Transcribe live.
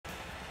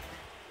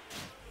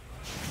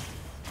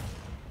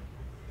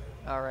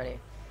Alrighty.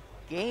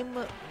 Game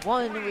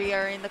 1, we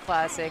are in the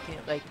classic.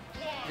 Like,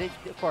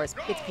 of course,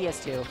 it's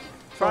PS2.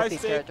 Both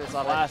these characters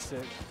love it.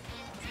 Classic.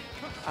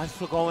 I'm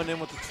still going in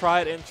with the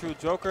tried and true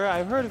Joker.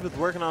 I heard he was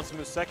working on some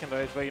new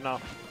secondaries, but you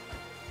know,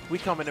 we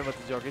coming in with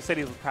the Joker. He said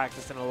he was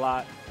practicing a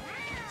lot.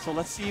 So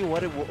let's see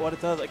what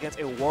it does against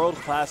a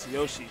world-class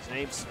Yoshi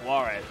named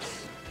Suarez.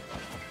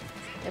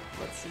 Yep,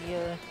 let's see.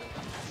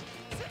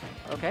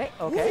 Okay,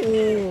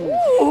 okay.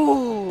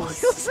 Ooh!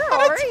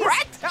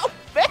 Tracked out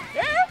there!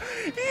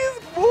 He's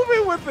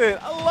moving with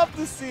it. I love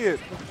to see it.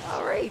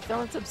 All right,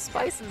 throwing some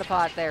spice in the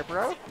pot there,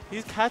 bro.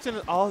 He's catching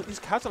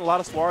a lot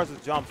of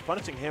Suarez's jumps,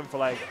 punishing him for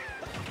like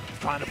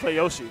trying to play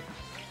Yoshi.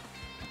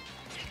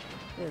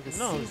 Yeah, the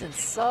seasoned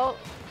salt.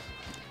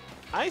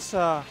 Ice,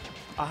 a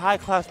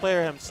high-class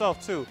player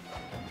himself too.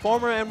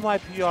 Former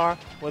NYPR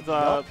with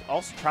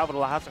also traveled a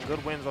lot, had some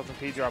good wins on some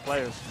PGR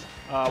players.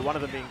 One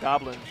of them being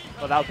Goblin,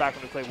 but that was back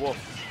when we played Wolf.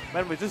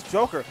 Man, with this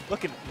Joker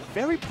looking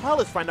very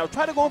polished right now.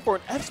 Trying to go for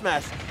an F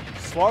smash.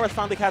 Suarez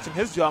finally catching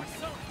his jump.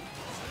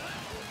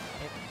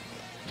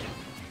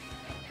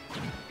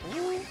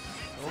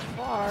 So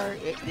far,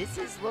 this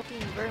is looking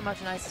very much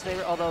in Ice's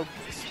favor, although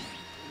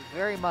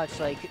very much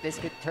like this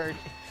could turn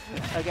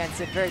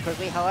against it very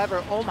quickly.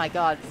 However, oh my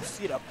god.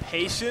 See the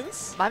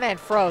patience? My man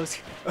froze.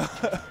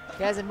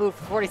 He hasn't moved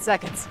for 40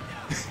 seconds.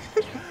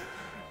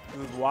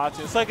 Just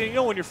watching. It's like, you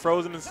know when you're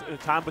frozen in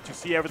time, but you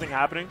see everything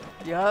happening?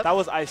 Yep. That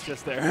was Ice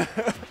just there.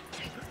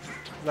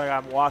 He's like,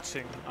 I'm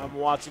watching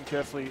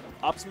carefully.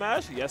 Up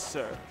smash? Yes,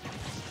 sir.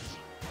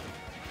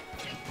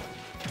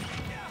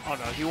 Oh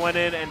no, he went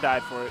in and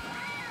died for it.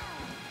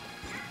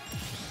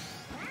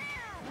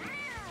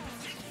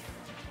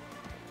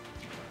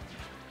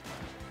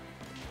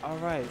 All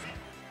right.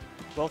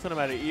 Both of them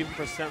at an even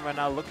percent right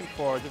now, looking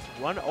for just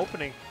one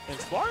opening. And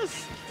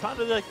Suarez trying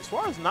to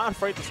Suarez not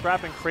afraid to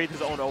scrap and create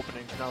his own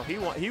opening. No, he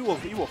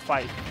will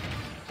fight.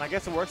 And I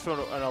guess it works in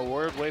a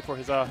weird way for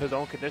his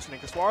own conditioning.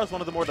 Because Suarez is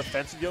one of the more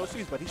defensive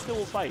Yoshis, but he still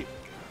will fight.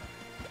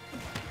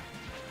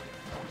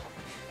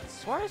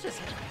 Suarez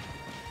just.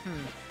 Oh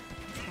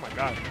my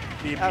God!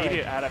 The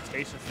immediate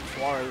adaptation from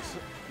Suarez.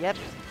 Yep.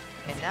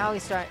 And now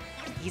he's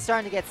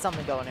starting to get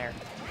something going there.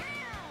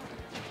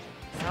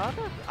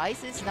 However,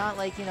 Ice is not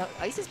like,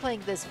 Ice is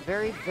playing this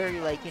very, very,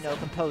 like,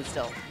 composed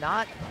still.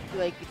 Not,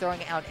 like,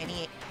 throwing out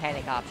any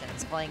panic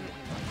options. Playing,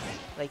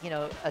 like,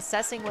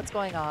 assessing what's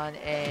going on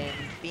and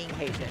being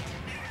patient.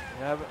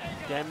 Yeah,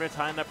 damn near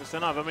tying that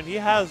percent off. I mean, he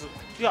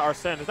got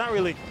Arsene. There's not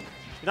really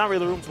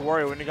room to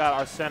worry when he got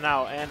Arsene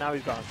out, and now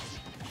he's gone.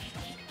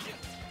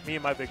 Me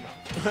and my big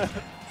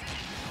mouth.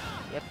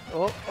 Yep.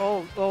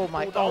 Oh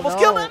my. Oh, almost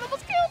no. killed it.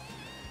 Almost killed.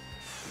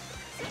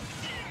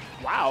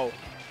 Wow.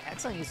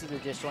 Excellent use of the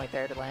disjoint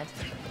there to land.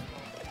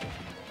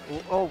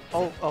 Ooh,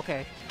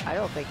 okay. I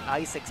don't think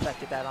Ice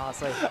expected that,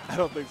 honestly. I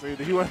don't think so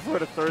either. He went for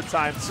it a third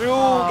time, too.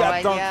 Oh,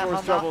 got dunked for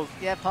his troubles.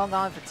 Yep, hung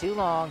on for too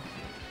long.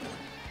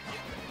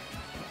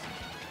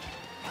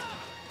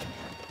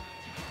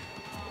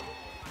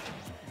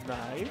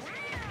 Nice.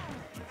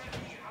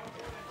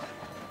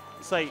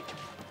 It's like,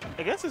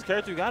 against this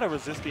character, you gotta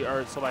resist the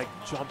urge to, like,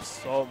 jump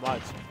so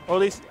much. Or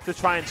at least to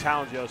try and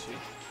challenge Yoshi.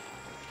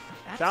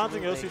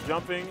 Challenging Yoshi's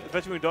jumping,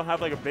 especially when you don't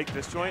have like a big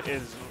disjoint,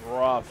 is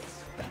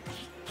rough.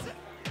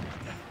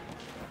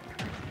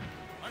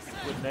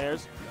 With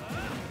Nairs.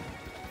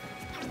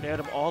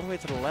 Nailed him all the way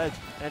to the ledge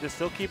and just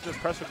still keep this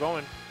pressure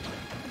going.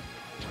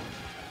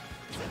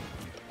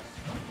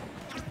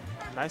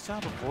 Nice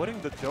job avoiding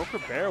the Joker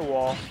bear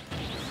wall.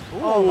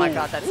 Ooh. Oh my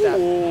God, that's that.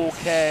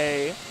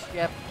 Okay.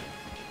 Yep.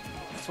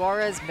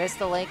 Suarez missed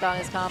the link on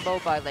his combo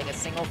by like a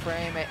single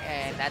frame,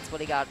 and that's what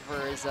he got for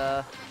his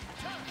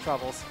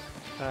troubles.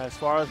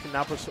 Suarez can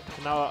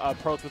now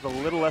approach with a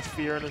little less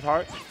fear in his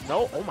heart.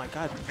 No, oh my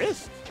God,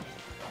 missed.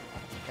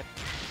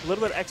 A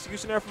little bit of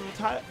execution there from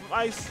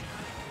Ice.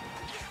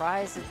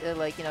 Tries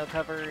to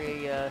cover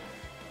a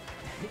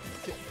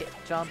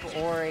jump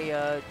or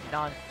a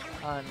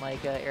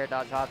air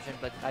dodge option,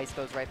 but Ice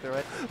goes right through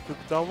it. The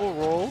double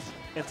roll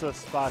into a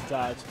spot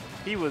dodge.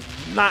 He was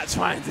not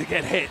trying to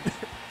get hit.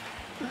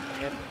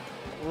 Yep.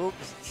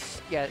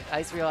 Oops. Yeah,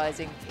 Ice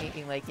realizing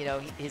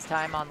his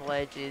time on the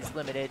ledge is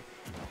limited.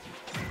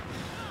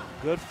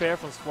 Good fair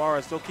from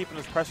Suarez, still keeping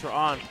his pressure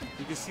on.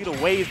 You can see the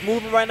way he's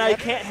moving right now. He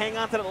can't hang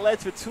on to the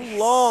ledge for too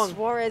long.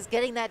 Suarez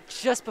getting that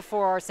just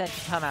before Arsene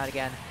can come out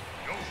again.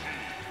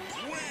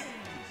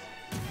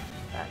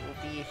 That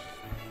will be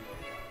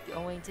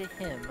going to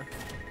him.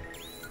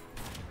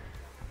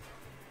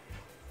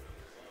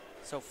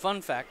 So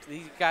fun fact,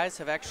 these guys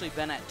have actually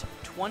been at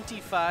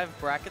 25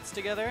 brackets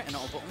together and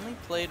have only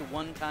played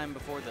one time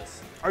before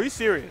this. Are you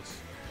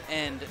serious?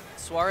 And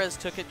Suarez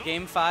took it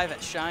Game 5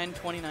 at Shine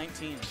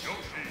 2019.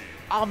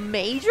 A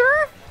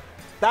major?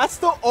 That's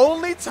the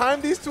only time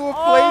these two have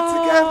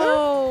played together?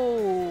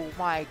 Oh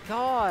my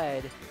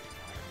God.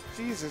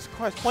 Jesus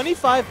Christ.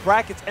 25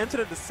 brackets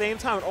entered at the same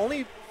time and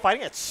only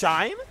fighting at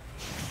Shine?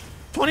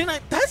 29,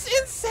 that's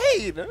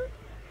insane.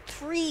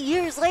 3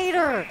 years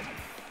later.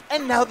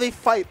 And now they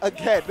fight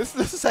again. This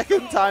is the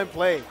second time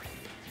playing.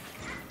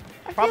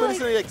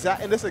 Probably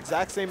like, in this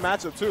exact same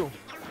matchup too.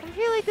 I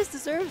feel like this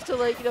deserves to,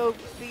 like, you know,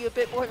 be a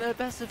bit more than a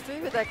best of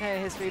 3 with that kind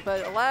of history,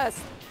 but alas.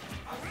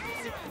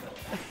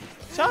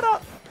 Shout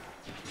out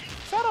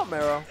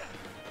Mero.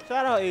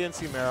 Shout out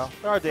ENC Mero.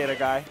 Our data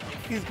guy.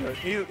 He's good.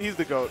 He's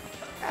the GOAT.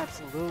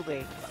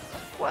 Absolutely.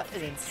 What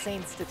an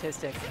insane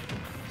statistic.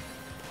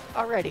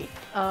 Alrighty.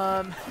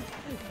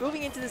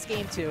 Moving into this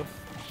game too.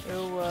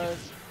 So,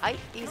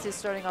 Ice is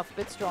starting off a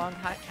bit strong,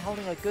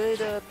 holding a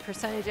good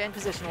percentage and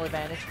positional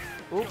advantage.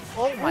 Ooh,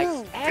 oh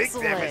my,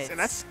 excellent. Big damage, and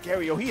that's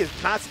scary. Yo, he is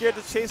not scared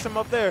to chase him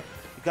up there.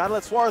 You gotta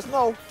let Suarez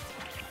know.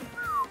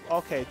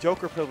 Okay,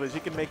 Joker privilege.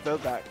 He can make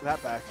that back.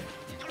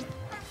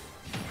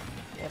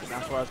 Yep.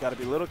 Now Suarez got to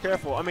be a little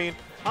careful. I mean,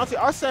 honestly,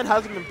 Arsene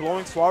hasn't been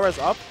blowing Suarez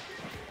up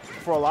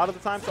for a lot of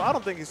the time, so I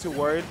don't think he's too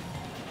worried.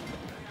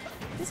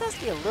 This has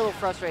to be a little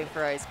frustrating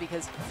for Ice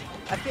because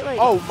I feel like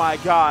oh my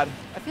God,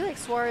 I feel like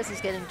Suarez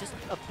is getting just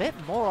a bit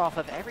more off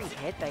of every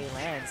hit that he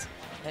lands.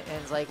 And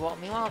it's like, well,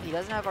 meanwhile, if he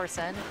doesn't have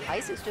Arsene,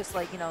 Ice is just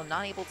like, you know,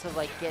 not able to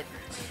like get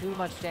too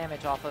much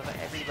damage off of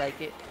every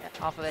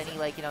off of any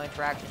like, you know,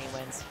 interaction he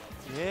wins.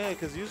 Yeah,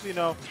 because usually, you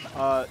know,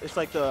 it's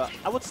like I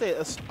would say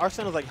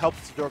Arsene is like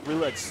helps the joke really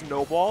like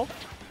snowball,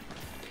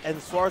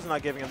 and Suarez is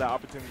not giving him that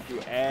opportunity to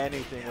do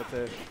anything with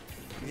it.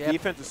 His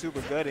defense is super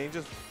good, and he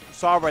just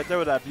saw right there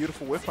with that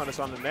beautiful whiff punish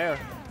on the nair.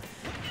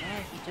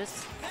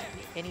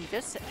 Yeah,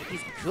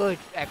 he's good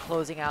at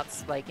closing out,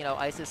 like, you know,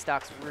 Ice's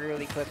stocks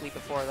really quickly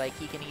before, like,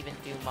 he can even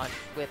do much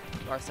with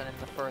Arsene in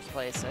the first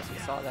place, as we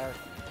saw there.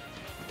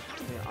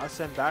 Yeah,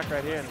 Arsene back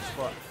right here in the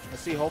spot.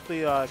 Let's see,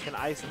 hopefully can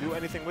Ice do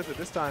anything with it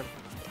this time.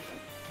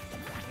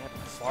 Yep.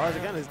 Suarez,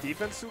 again, his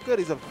defense is too good.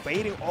 He's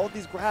evading all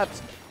these grabs.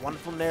 One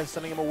from there,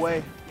 sending him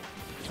away.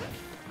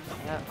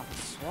 Yeah,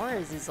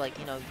 Suarez is, like,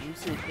 you know,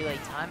 used to be,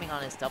 like, timing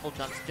on his double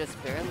jumps,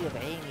 just barely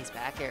evading these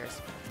back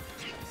airs.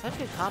 Such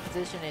good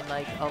competition in,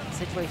 like, a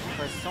situation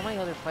where so many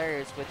other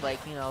players would, like,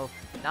 you know,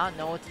 not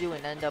know what to do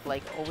and end up,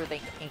 like,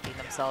 overthinking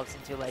themselves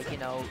into, like, you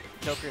know,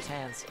 Joker's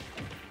hands.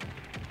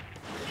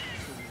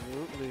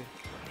 Absolutely.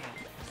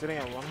 Sitting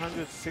at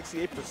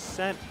 168%.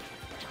 Yep,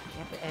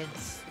 and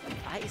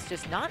Ice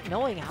just not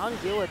knowing how to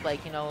deal with,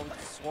 like, you know,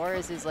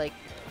 Suarez's, like,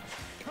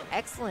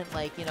 excellent,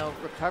 like, you know,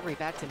 recovery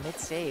back to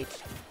mid-stage.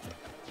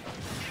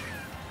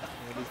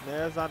 Yeah, these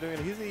nairs not doing it.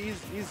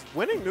 He's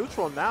winning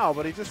neutral now,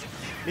 but he just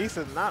needs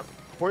to not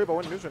worry about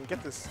winning neutral and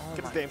get this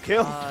damn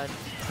kill.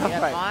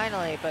 Yeah, right.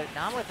 Finally, but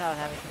not without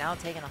having now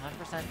taken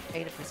 100%,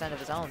 80% of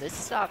his own. This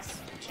stock's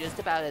just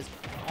about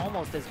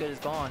almost as good as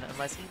gone,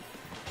 unless he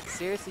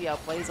seriously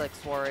outplays like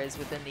Suarez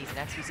within these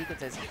next few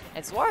sequences.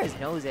 And Suarez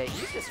knows it.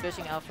 He's just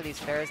fishing out for these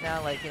fairs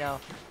now, like, you know,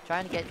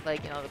 trying to get,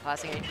 like, you know, the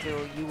classic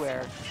into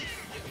U-Wear.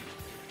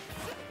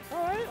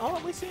 All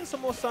right, we're seeing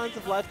some more signs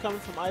of life coming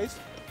from Ice.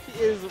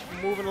 He is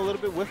moving a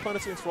little bit with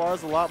punishing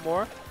Suarez a lot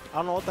more. I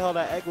don't know what the hell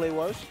that egg lay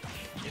was.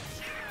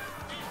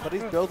 But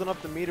he's building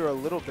up the meter a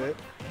little bit.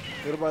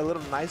 Little by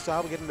little, nice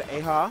job of getting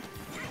the AHA.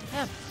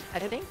 Yeah, I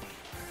think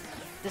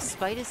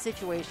despite his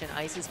situation,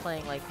 Ice is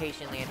playing, like,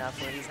 patiently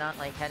enough where he's not,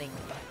 like, heading,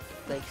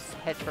 like,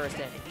 head first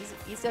in.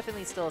 He's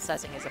definitely still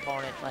assessing his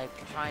opponent, like,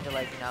 trying to,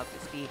 like, you know,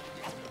 just be,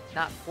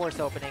 not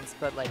force openings,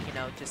 but, like, you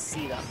know, just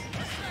see them.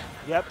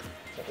 Yep.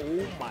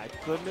 Oh my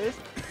goodness.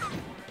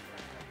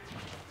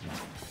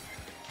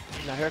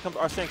 Now here comes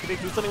Arsene. Can he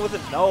do something with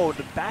it? No,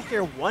 the back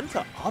air 1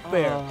 to up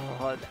air.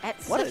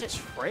 What a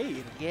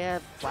trade. Yeah,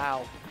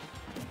 wow.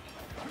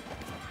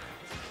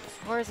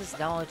 Suarez's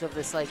knowledge of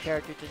this, like,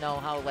 character to know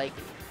how, like,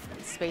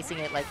 spacing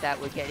it like that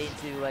would get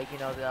into, like, you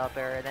know, the up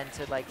air and then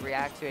to, like,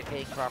 react to it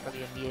hitting properly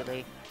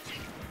immediately.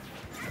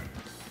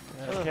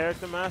 Yeah,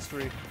 character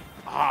mastery.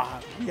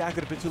 Yeah, I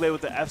could have been too late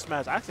with the F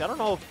smash. Actually, I don't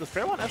know if the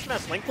fair one F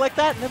smash linked like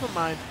that. Never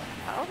mind.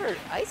 However,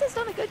 Ice has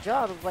done a good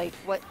job of, like,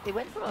 they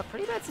went from a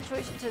pretty bad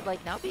situation to,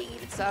 like, now being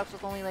even stocks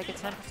with only, like, a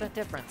 10%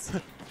 difference.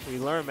 We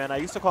learned, man. I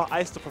used to call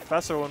Ice the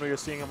professor when we were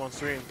seeing him on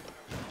stream.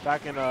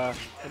 Back in, when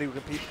he would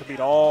compete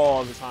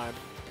all the time.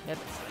 Yep.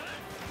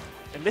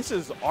 And this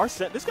is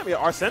Arsene. This is going to be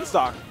an Arsene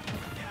stock.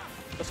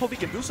 Let's hope he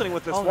can do something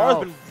with this. Oh, Suarez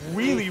no. Been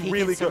really, he really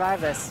can good.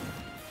 survive this.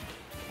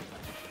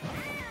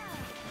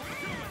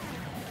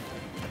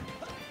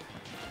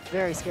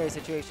 Very scary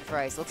situation for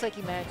Ice. Looks like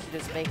he managed to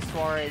just make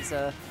Suarez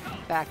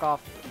back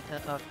off,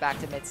 back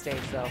to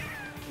mid-stage, though.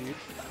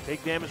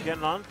 Big damage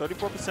getting on,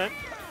 34%.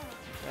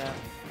 Yeah.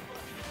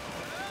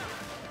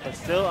 But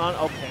still on,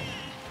 okay.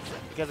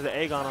 Get the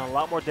Aegon on a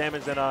lot more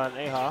damage than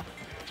an AHA.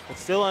 But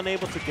still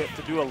unable to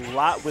do a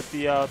lot with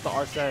the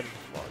Arsene.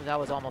 Well, that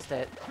was almost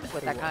it.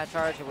 With that kind of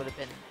charge, it would have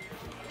been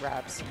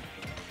grabs.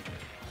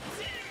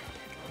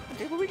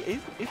 Okay,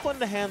 he's putting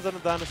the hands on the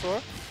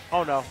dinosaur.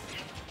 Oh no.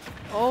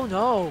 Oh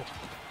no.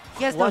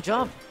 He has no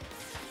jump.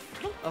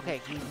 Okay,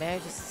 he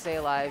manages to stay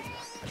alive.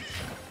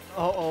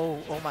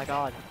 Oh my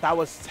god. That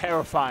was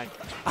terrifying.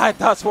 I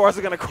thought Suarez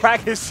was going to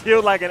crack his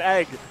shield like an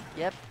egg.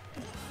 Yep.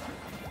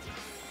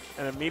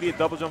 An immediate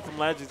double jump from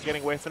ledge. He's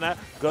getting away from that.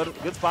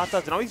 Good spot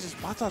dodge. Now he's just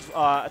spot dodge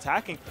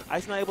attacking.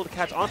 Ice not able to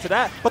catch onto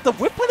that. But the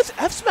whip punish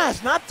F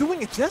smash not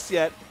doing it just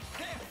yet.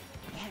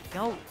 Yeah,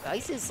 no,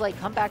 Ice is like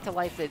come back to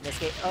life in this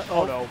game.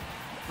 Oh no.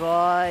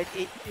 but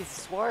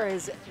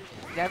Suarez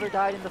never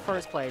died in the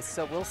first place,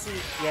 so we'll see.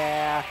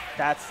 Yeah,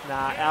 That's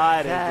not.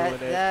 I didn't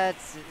do it.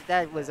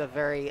 that was a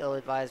very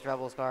ill-advised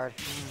Rebels card.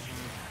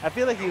 I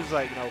feel like he was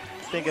like,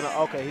 thinking,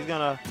 okay, he's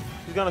gonna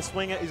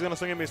swing it. He's gonna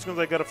swing at me as soon as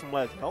I get it from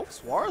ledge. Nope,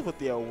 Suarez with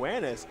the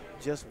awareness.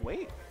 Just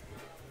wait.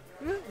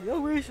 No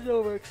reason to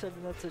overextend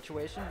in that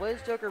situation. What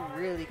is Joker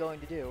really going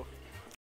to do?